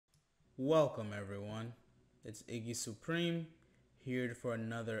Welcome everyone, it's Iggy Supreme here for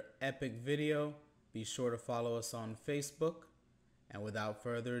another epic video. Be sure to follow us on Facebook, and without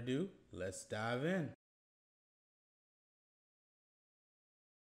further ado, let's dive in.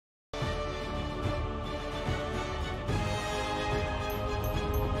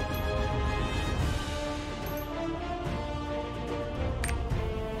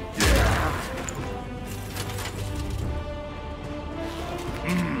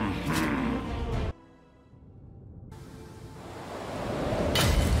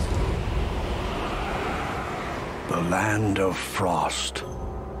 The land of frost.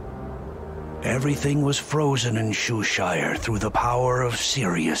 Everything was frozen in Shoeshire through the power of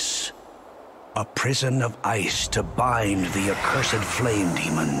Sirius, a prison of ice to bind the accursed flame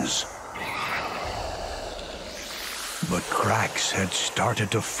demons. But cracks had started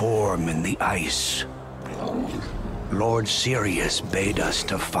to form in the ice. Lord Sirius bade us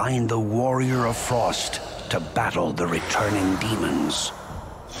to find the Warrior of Frost to battle the returning demons.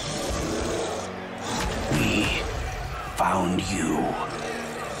 We found you,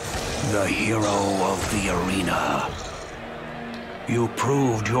 the hero of the arena. You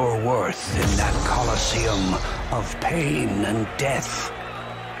proved your worth in that colosseum of pain and death.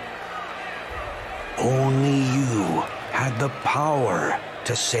 Only you had the power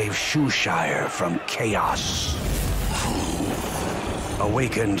to save Shoeshire from chaos.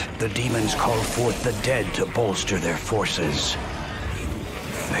 Awakened, the demons called forth the dead to bolster their forces.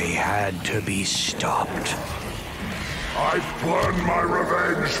 They had to be stopped. I've planned my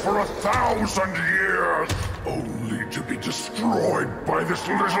revenge for 1,000 years, only to be destroyed by this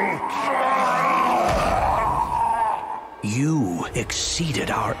little... You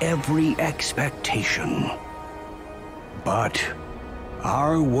exceeded our every expectation. But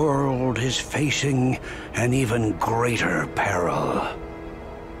our world is facing an even greater peril.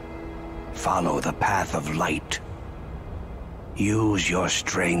 Follow the path of light. Use your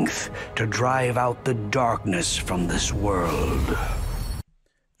strength to drive out the darkness from this world.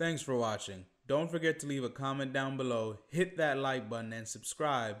 Thanks for watching. Don't forget to leave a comment down below, hit that like button, and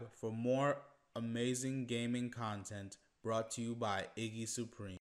subscribe for more amazing gaming content brought to you by Iggy Supreme.